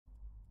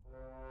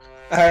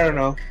I don't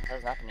know.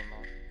 Doesn't happen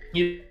anymore.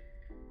 You...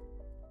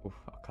 Oof,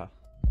 okay.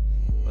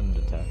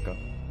 Undertaker.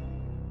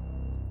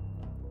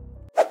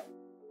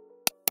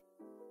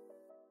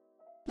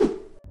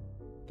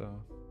 Da,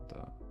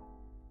 da.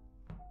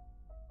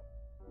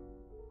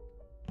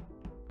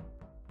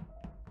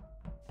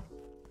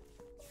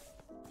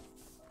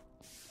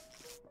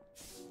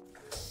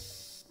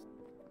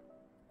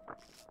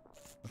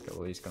 Okay,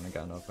 well he's gonna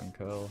get an open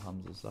kill.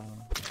 Hamza's there.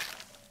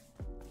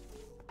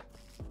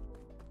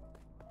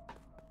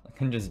 I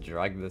can just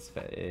drag this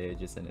for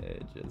ages and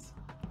ages.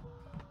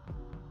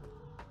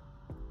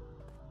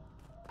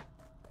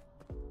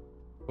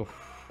 Oof.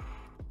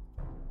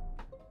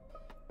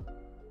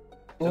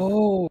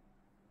 Oh,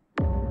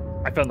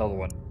 I found another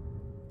one.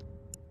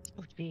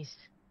 Oh jeez.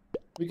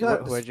 we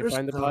got. Where'd you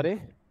find the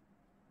body?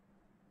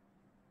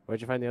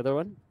 Where'd you find the other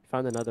one?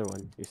 Found another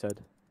one, you said.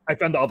 I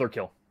found the other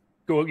kill.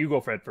 You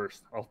go Fred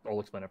first. I'll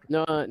explain after.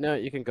 No,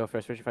 you can go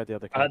first. Where'd you find the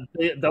other kill?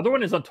 The other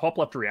one is on top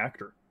left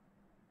reactor.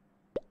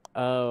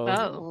 Oh.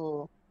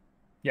 Oh.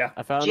 Yeah.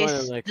 I found one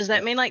Jess, in, like. does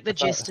that mean like the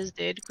jest is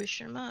dead?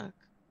 Question mark.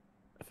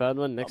 I found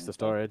one next to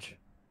storage.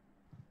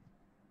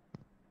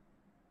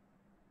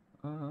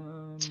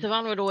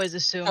 Siobhan would always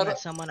assume that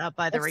someone up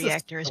by the What's the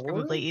reactor is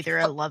probably storage? either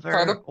a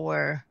lover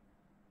or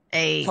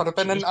a. Could have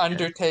been an jester.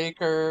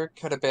 Undertaker,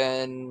 could have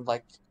been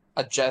like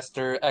a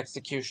jester,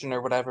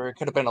 executioner, whatever.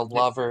 Could have been a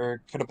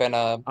lover, could have been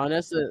a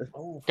Honestly,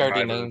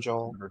 guardian Survivor.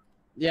 angel.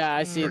 yeah,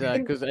 I see that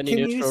because any Can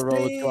you neutral roll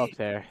would say- go up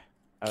there.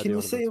 I would Can do you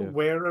one of them say too.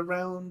 where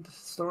around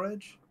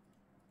storage?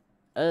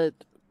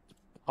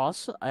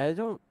 Also, I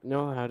don't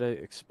know how to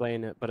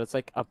explain it, but it's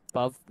like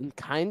above,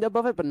 kind of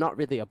above it, but not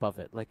really above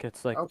it. Like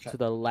it's like Okay. to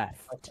the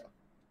left. Okay.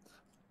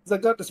 Because I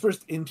got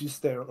dispersed into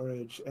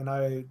storage and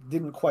I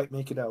didn't quite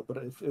make it out, but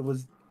if it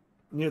was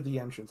near the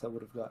entrance, I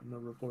would have gotten a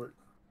report.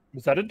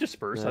 Was that a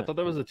disperse? I Yeah. thought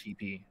that was a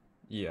TP.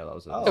 Yeah, that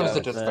was it. Oh. It was a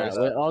Yeah, disperse.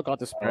 We all got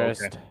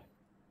dispersed.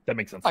 That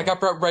makes sense. I got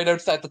brought right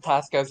outside the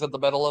task I was in the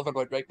middle of and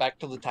went right back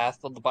to the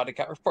task when the body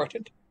got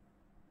reported.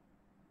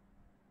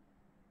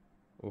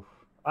 Oof.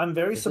 I'm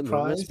very Is the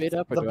movement surprised speed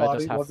up, or the do I just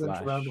body have wasn't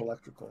flash? around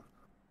electrical.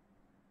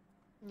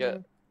 Yeah.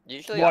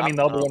 Usually, Well, I mean,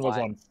 the I'm other one not was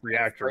light. on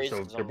reactor, so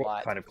Fraser's they're on both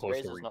light. kind of close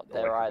to Fraser's not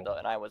there electrical. either,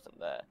 and I wasn't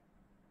there.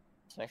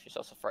 So next to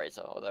also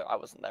Fraser, although I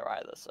wasn't there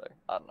either, so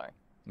I don't know.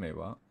 Mate,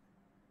 what?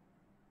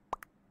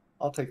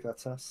 I'll take that,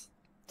 Sess.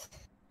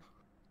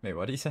 Mate,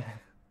 what did he say?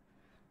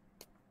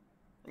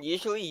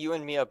 Usually, you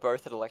and me are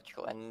both at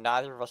electrical, and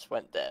neither of us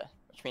went there,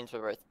 which means we're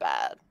both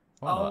bad.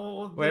 Why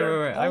not? Wait,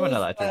 I went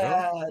electrical.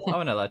 I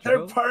went They're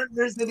electrical.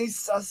 partners and he's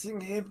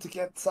sussing him to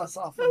get sus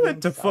off I of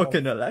went to himself.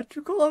 fucking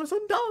electrical. I was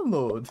on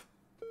download.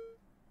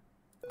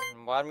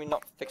 And why did we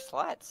not fix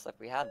lights like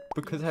we had?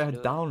 Because I had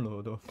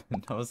download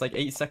open. I was like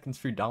 8 seconds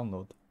through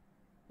download.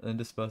 And then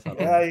disperse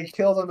happened. Yeah, he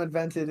killed him and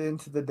vented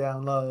into the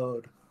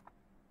download.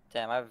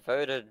 Damn, I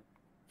voted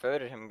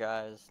him,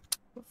 guys.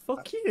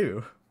 Fuck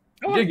you.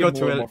 I You wanna didn't go give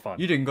him a little more to fun.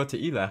 you didn't go to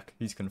ELAC.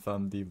 He's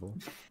confirmed evil.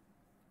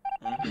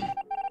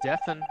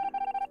 Deafen.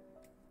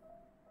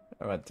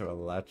 I went to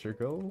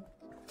electrical.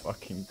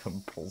 Fucking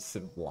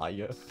compulsive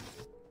liar.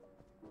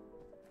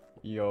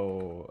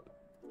 Yo,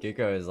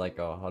 Giga is like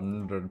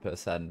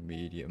 100%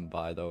 medium,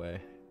 by the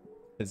way.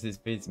 Because his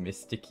base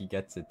Mystic, he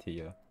gets a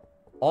tier.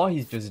 Or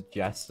he's just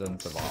Jester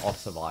and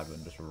Survivor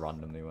and just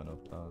randomly went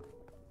up there.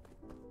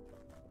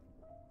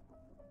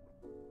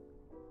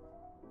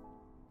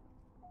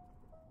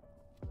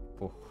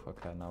 Oh,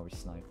 okay, now we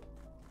snipe.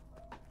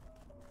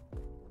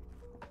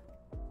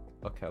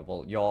 Okay,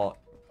 well, you're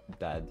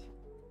dead.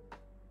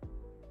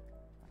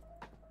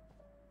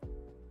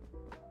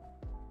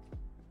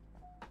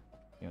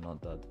 You're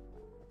not dead.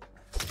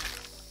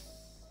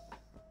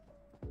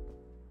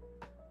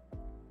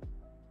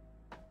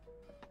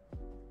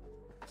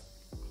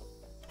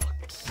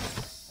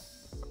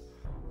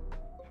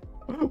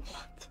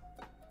 What?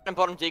 And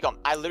bottom decom.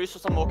 I literally saw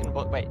someone walking.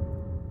 Wait,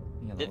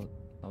 Yeah, Did-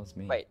 that was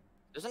me. wait.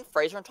 Isn't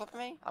Fraser on top of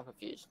me? I'm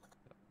confused.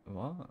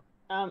 What?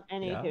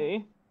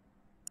 Anywho,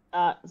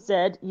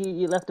 Zed,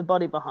 you left a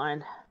body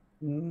behind.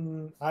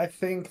 I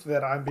think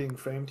that I'm being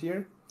framed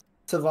here.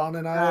 Savon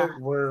and I Ah.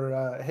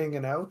 were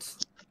hanging out.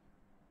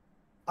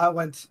 I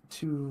went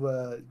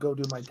to go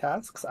do my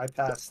tasks. I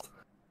passed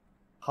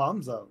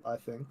Hamza, I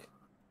think.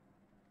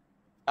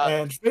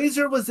 And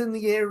Fraser was in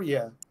the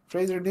area.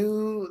 Fraser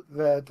knew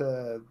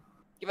that...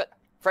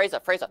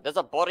 Fraser, there's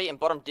a body in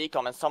bottom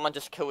decom and someone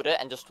just killed it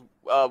and just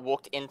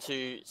walked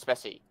into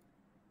Speci.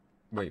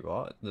 Wait,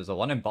 what? There's a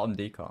one in bottom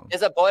decom.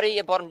 There's a body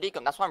in bottom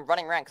decom. That's why I'm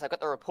running around because I got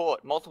the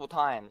report multiple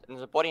times. And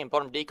there's a body in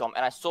bottom decom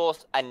and I saw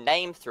a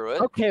name through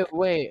it. Okay,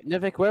 wait,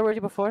 Nivik, where were you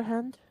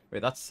beforehand?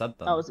 Wait, that's said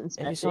then. I was in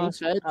And you saw Speci.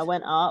 Zed? I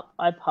went up.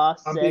 I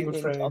passed I'm Zed. being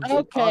in framed. top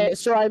Okay, I'm-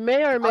 so I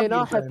may or may I'm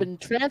not have being been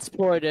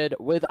transported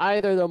with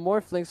either the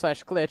Morphling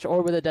 / glitch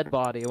or with a dead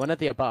body. One of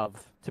the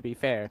above, to be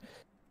fair.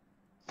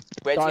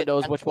 Where'd you God get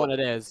knows which one it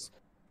transported? is.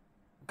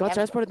 Got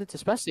transported into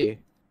Speci.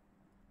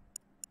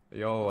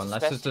 Yo,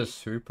 unless it's a Speci.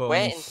 super,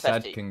 Where in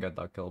Sed Speci? can get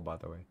that kill, by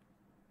the way.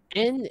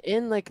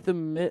 In like the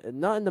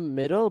not in the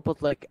middle,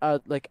 but like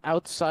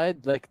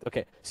outside. Like,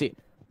 okay, see,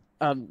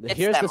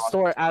 Here's the Samos.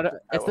 store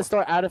it's Oh. the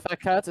store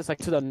artifact cards. It's like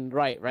to the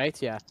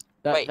right? Yeah.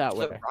 Wait, that to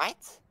way. the right?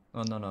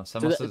 Oh no, To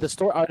Samos the is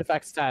store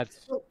artifact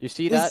stats. You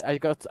see Is- that? I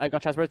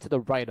got transferred to the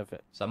right of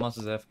it. Samos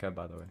is AFK,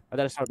 by the way. And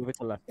then I started moving to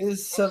the left. Is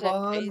What's that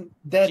Savan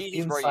dead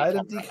Jesus, bro, you inside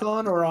of can't-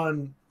 Decon or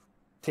on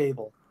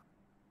table?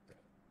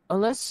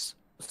 Unless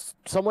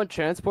someone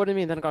transported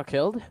me and then got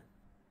killed.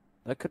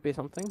 That could be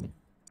something.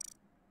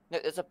 No,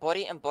 there's a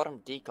body in bottom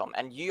decom,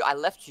 and I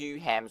left you,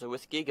 Hamza,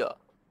 with Giga.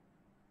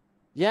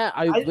 Yeah,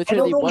 I I don't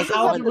literally know wasn't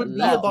how the there one would that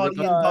be a left. body in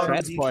They got bottom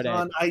transported.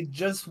 Decon. I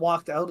just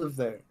walked out of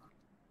there.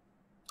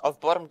 Of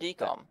bottom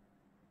decom.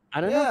 I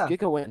don't know if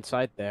Giga went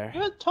inside there.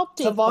 You're a top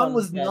deep. Savan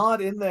was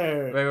not in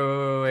there.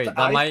 Wait. That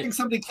I might. think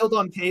somebody killed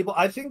on table.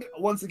 I think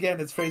once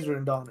again it's Fraser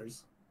and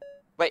Donners.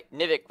 Wait,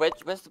 Nivik,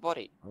 where's the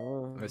body?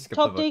 Wait, skip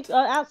Top the vote.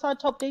 outside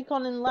top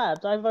decon in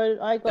labs. I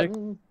got.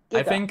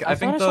 I think I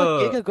the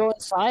saw Giga go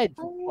inside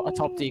a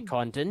top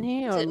decon, didn't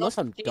he? Is Or it unless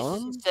not I'm Jesus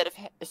dumb. Instead of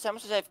if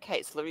Samus is AFK,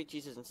 it's literally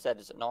Jesus instead,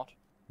 is it not?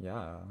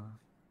 Yeah.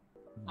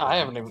 I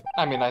haven't even.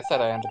 I mean, I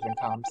said I ended in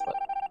comms, but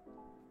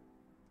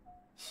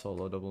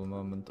Solo double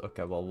moment.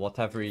 Okay, well,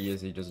 whatever he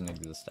is, he doesn't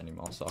exist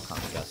anymore, so I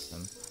can't guess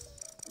him.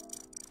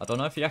 I don't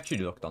know if he actually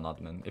looked on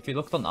admin. If he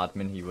looked on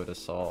admin, he would have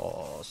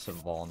saw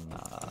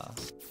Savannah.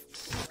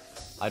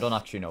 I don't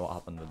actually know what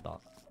happened with that.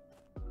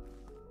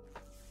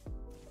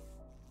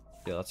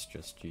 Yeah, that's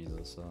just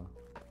Jesus.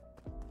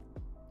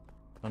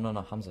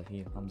 No, Hamza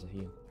here.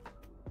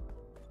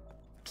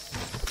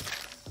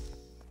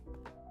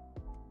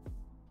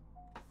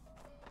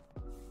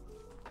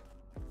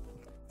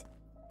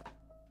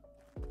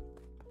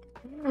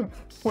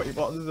 Wait,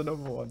 what? There's another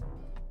one.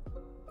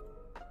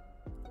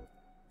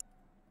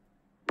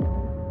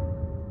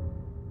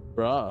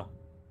 Bruh.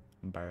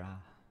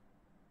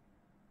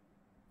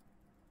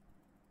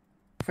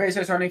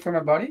 Fraser's running from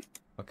a body.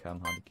 Okay, I'm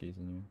hard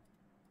accusing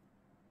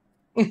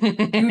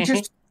You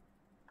just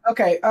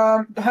okay.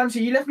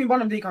 Hamza, you left me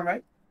bottom decon,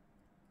 right?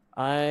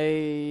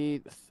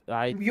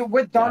 You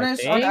with Donners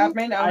on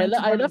admin. I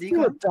left you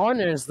with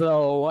Donners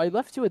though. I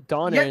left you with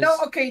Donners. Yeah, no,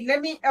 okay.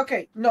 Let me.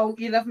 Okay, no,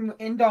 you left me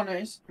in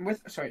Donners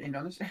with. Sorry, in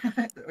Donners.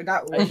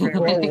 That was very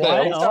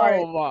What? sorry.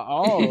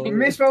 Oh.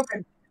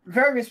 Misspoken.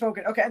 Very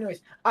misspoken. Okay,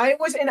 anyways, I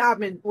was in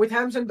admin with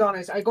Hamza and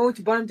Donners. I go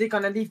into bottom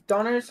decon and leave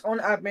Donners on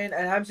admin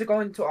and Hamza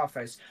go into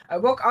office. I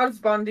walk out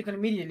of bottom decon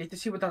immediately to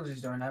see what Donners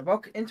is doing. I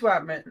walk into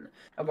admin.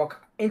 I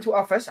walk into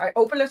office. I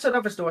open left side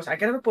office doors. I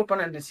get a report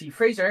button and I see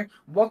Fraser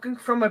walking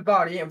from my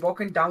body and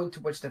walking down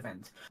towards the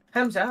vent.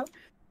 Hamza,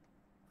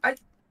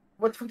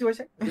 what the fuck do I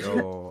say?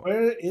 Yo.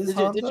 Where is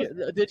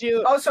Did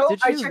you? Also, did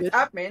I you checked lit-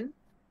 admin.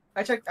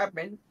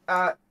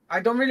 I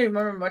don't really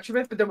remember much of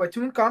it, but there were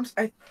 2 comms.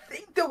 I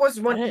think there was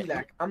one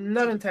ELAC. I'm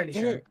not entirely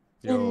sure.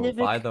 Yo,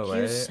 by the You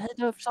way, said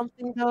of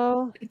something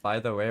though.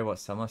 what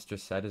Samus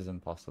just said is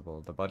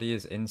impossible. The body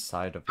is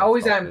inside of How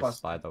his is that office,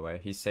 impossible? by the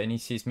way. He's saying he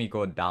sees me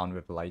go down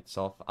with lights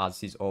off as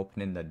he's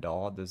opening the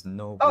door. There's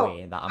no Oh,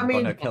 way that I I'm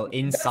mean, gonna kill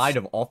inside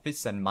of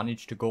office and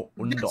manage to go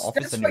under office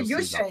That's and what he'll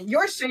you're see that. saying.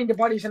 You're saying the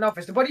body's in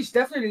office. The body's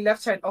definitely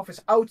left side office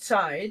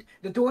outside.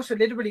 The doors were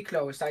literally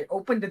closed. I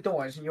opened the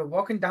doors and you're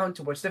walking down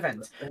towards the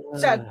vent.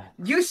 Said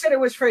you said it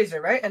was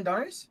Fraser, right? And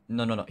Donners?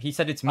 No. He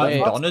said it's me Wait.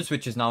 and Donners,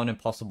 which is now an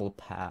impossible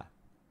pair.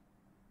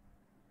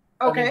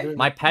 Okay.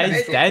 My pair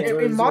is dead.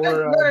 In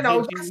modern,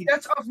 no. maybe-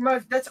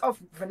 That's off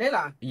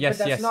vanilla. Yes, but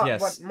that's yes, not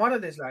yes. what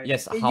modern is like.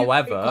 Yes, You-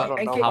 however,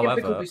 and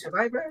however- could be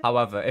survivor.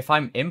 However, if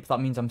I'm imp, that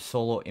means I'm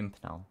solo imp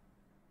now.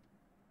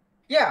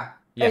 Yeah.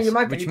 Yes, and you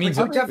might be, which but means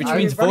you're definitely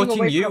running voting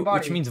away you, from a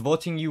which body. means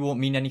voting you won't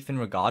mean anything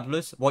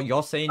regardless. What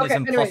you're saying is Okay,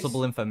 anyways.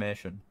 impossible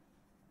information.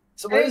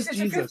 So where is It's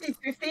Jesus? a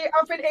 50-50.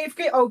 I've been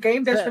AFK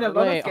game. There's been a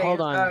lot Wait, of hold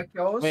game on.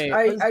 kills. Wait,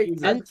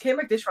 I came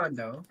like this round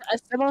though.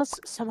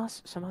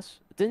 Samus.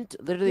 Didn't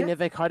literally Yeah.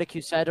 Nivek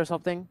Hardek said or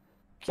something?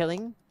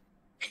 Killing?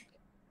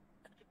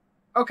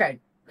 Okay.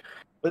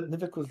 But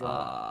Nivik was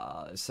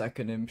wrong.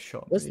 Second imp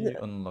shot Wasn't me. it-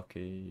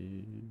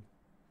 Unlucky.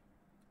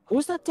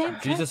 Who's that damn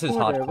Jesus is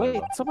transporter? hardcore, Wait,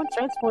 though. someone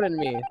transported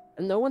me,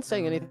 and no one's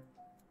saying anything.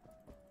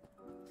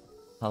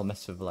 I'll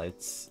mess with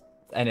lights.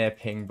 NA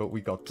ping, but we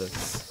got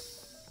this.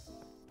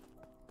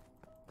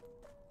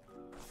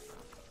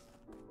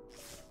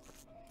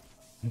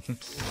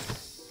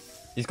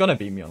 He's gonna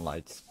beat me on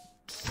lights.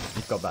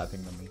 He's got bad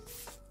ping on me.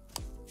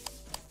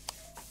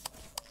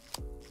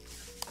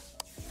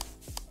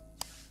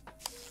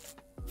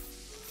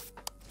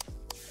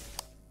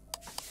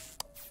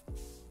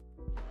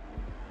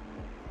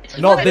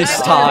 Not this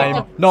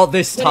time! Not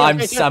this time,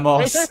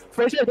 Samos!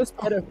 Fraser, this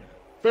better.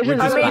 We're Fraser,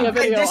 just this bad. better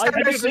video. This I time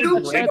I think still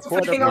it's check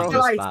transporter, fucking off the bro.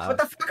 lights. bad. What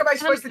the fuck am I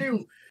supposed to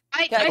do?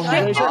 I Okay, think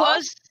okay. it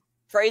was.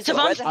 Fraser,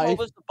 where the hell Savant-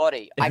 was the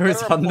body? I It got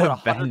was a on the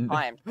report 100 bend.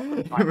 times.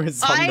 It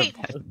was on the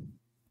bend.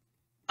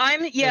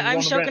 I'm There's so one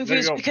event, there you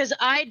confused go. because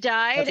I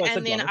died That's what I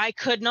and said, then Thomas. I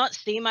could not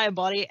see my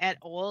body at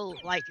all.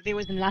 Like there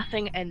was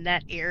nothing in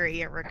that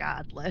area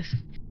regardless.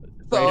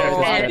 So Yeah,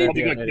 I because did- you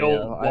probably got video.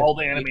 killed while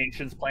the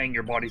animation's playing,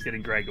 your body's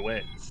getting dragged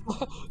away.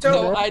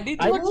 So I need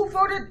to. who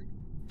voted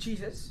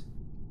Jesus?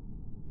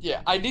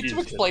 Yeah, I need to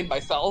Jesus. explain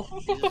myself.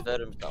 Jesus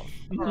voted himself.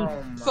 Oh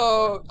my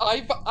So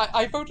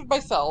I voted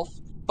myself,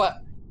 but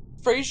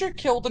Fraser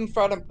killed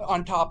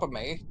on top of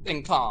me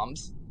in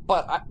comms.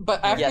 But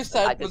after Yes,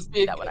 I said did was see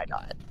being that when I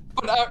died.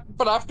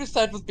 but after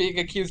said was being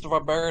accused of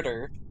a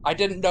murder, I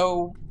didn't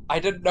know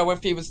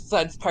if he was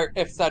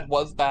if said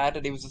was bad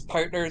and he was his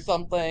partner or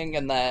something,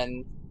 and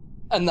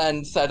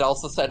then said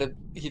also said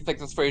he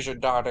thinks it's Fraser's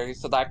daughter,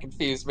 so that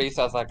confused me.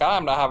 So I was like,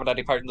 I'm not having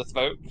any part in this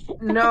vote.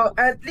 No,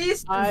 at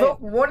least I- vote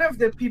one of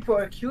the people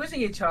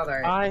accusing each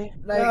other. I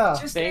Yeah.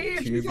 Just think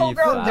if to you be vote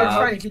wrong, that's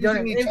fair- fine. If you don't,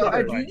 Accusing each at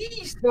other.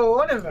 least vote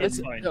one of them. That's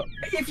it's fine. no,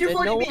 If you Did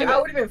voted no me, one-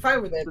 I would have been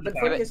fine with it. But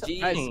Yeah, voting But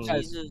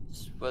yourself,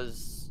 Jesus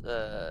was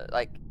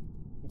like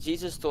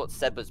Jesus thought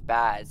Seb was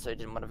bad, so he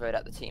didn't want to vote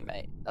out the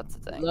teammate. That's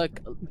the thing. look.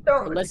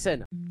 don't.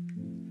 Listen,